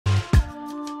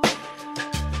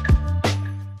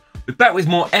We're back with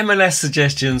more MLS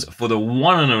suggestions for the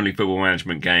one and only football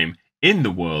management game in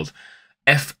the world,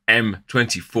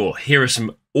 FM24. Here are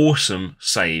some awesome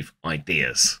save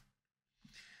ideas.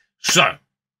 So,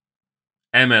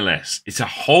 MLS, it's a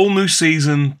whole new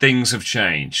season, things have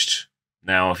changed.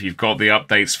 Now, if you've got the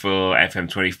updates for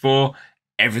FM24,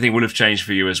 everything will have changed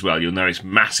for you as well. You'll notice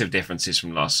massive differences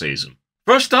from last season.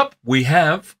 First up, we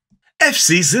have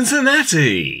FC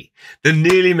Cincinnati, the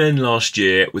nearly men last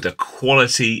year with a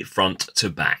quality front to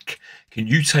back. Can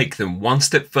you take them one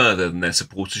step further than their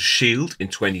supporters' shield in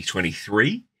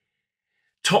 2023?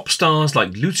 Top stars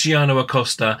like Luciano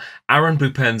Acosta, Aaron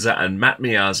Bupenza and Matt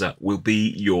Miazza will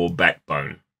be your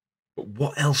backbone. But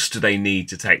what else do they need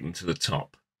to take them to the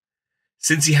top?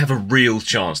 Since you have a real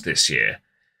chance this year,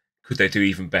 could they do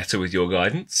even better with your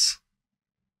guidance?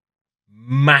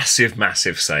 Massive,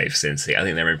 massive save, Cincy. I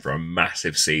think they're in for a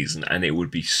massive season, and it would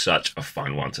be such a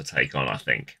fun one to take on, I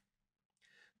think.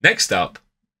 Next up,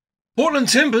 Portland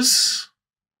Timbers.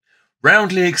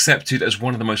 Roundly accepted as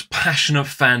one of the most passionate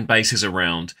fan bases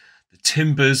around, the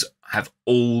Timbers have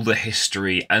all the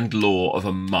history and lore of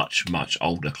a much, much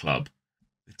older club.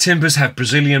 The Timbers have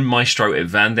Brazilian maestro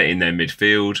Evander in their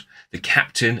midfield, the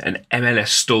captain and MLS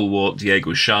stalwart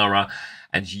Diego Chara,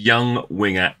 and young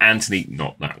winger Anthony,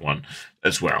 not that one,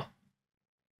 as well.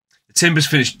 The Timbers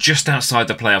finished just outside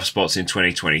the playoff spots in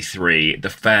 2023. The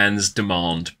fans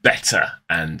demand better,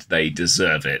 and they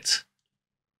deserve it.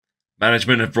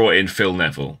 Management have brought in Phil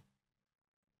Neville.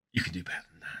 You can do better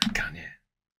than that, can't you?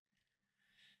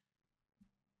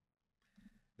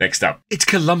 Next up, it's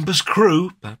Columbus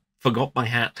Crew. I forgot my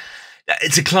hat.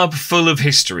 It's a club full of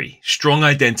history, strong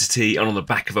identity, and on the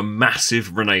back of a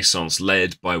massive renaissance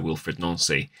led by Wilfried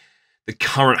Nancy. The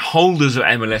current holders of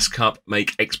MLS Cup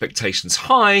make expectations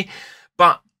high,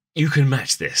 but you can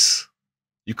match this.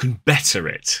 You can better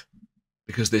it,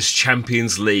 because there's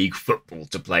Champions League football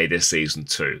to play this season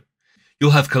too.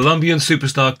 You'll have Colombian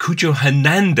superstar Cucho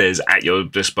Hernandez at your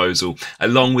disposal,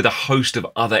 along with a host of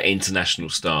other international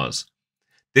stars.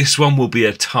 This one will be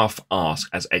a tough ask,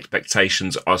 as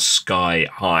expectations are sky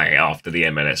high after the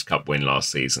MLS Cup win last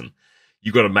season.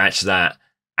 You've got to match that,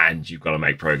 and you've got to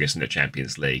make progress in the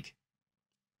Champions League.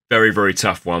 Very, very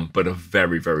tough one, but a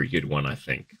very, very good one, I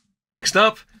think. Next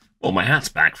up, well, my hat's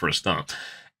back for a start.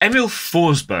 Emil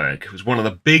Forsberg was one of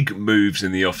the big moves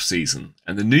in the off-season,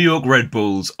 and the New York Red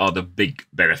Bulls are the big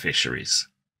beneficiaries.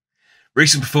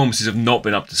 Recent performances have not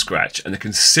been up to scratch, and the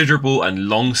considerable and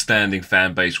long-standing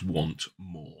fan base want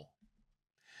more.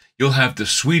 You'll have the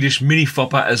Swedish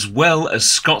mini-fopper as well as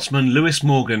Scotsman Lewis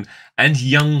Morgan and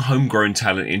young homegrown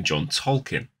talent in John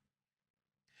Tolkin.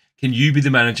 Can you be the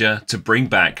manager to bring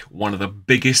back one of the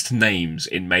biggest names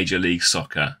in Major League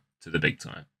Soccer to the big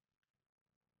time?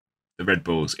 The Red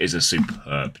Bulls is a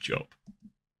superb job.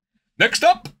 Next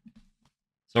up!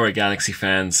 Sorry, Galaxy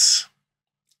fans.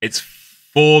 It's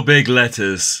 4 big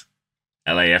letters.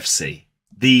 LAFC.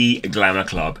 The glamour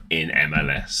club in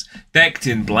MLS. Decked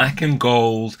in black and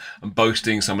gold and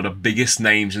boasting some of the biggest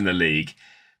names in the league,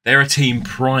 they're a team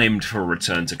primed for a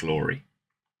return to glory.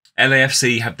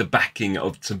 LAFC have the backing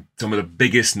of some of the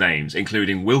biggest names,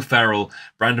 including Will Ferrell,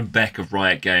 Brandon Beck of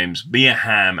Riot Games, Mia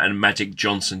Hamm and Magic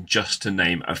Johnson, just to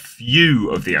name a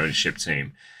few of the ownership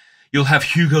team. You'll have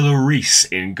Hugo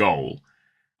Lloris in goal,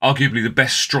 arguably the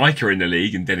best striker in the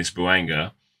league in Dennis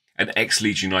Bouanga, and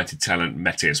ex-Leeds United talent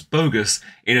Matthias Bogus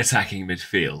in attacking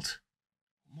midfield.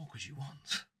 What more could you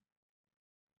want?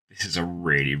 This is a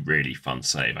really, really fun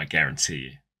save, I guarantee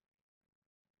you.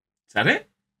 Is that it?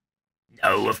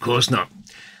 No, of course not.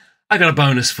 I got a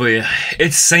bonus for you.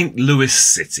 It's St. Louis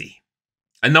City.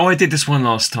 I know I did this one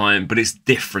last time, but it's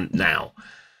different now.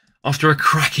 After a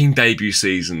cracking debut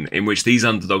season in which these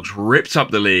underdogs ripped up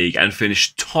the league and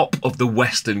finished top of the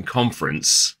Western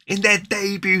Conference in their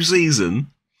debut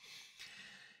season.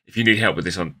 If you need help with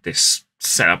this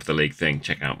set up the league thing,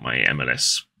 check out my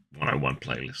MLS 101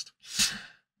 playlist.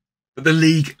 But the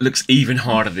league looks even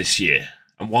harder this year.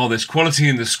 And while there's quality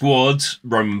in the squad,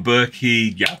 Roman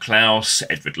Berkey, Jan Klaus,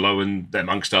 Edward Lowen,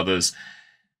 amongst others,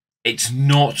 it's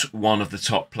not one of the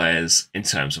top players in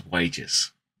terms of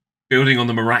wages. Building on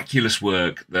the miraculous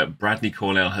work that Bradley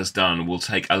Cornell has done will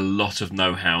take a lot of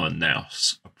know-how and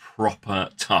nous. A proper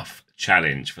tough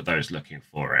challenge for those looking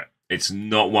for it. It's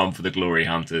not one for the glory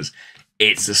hunters.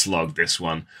 It's a slog, this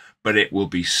one, but it will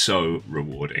be so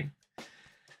rewarding.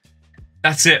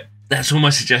 That's it. That's all my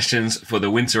suggestions for the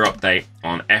winter update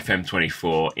on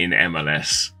FM24 in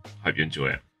MLS. Hope you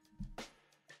enjoy it.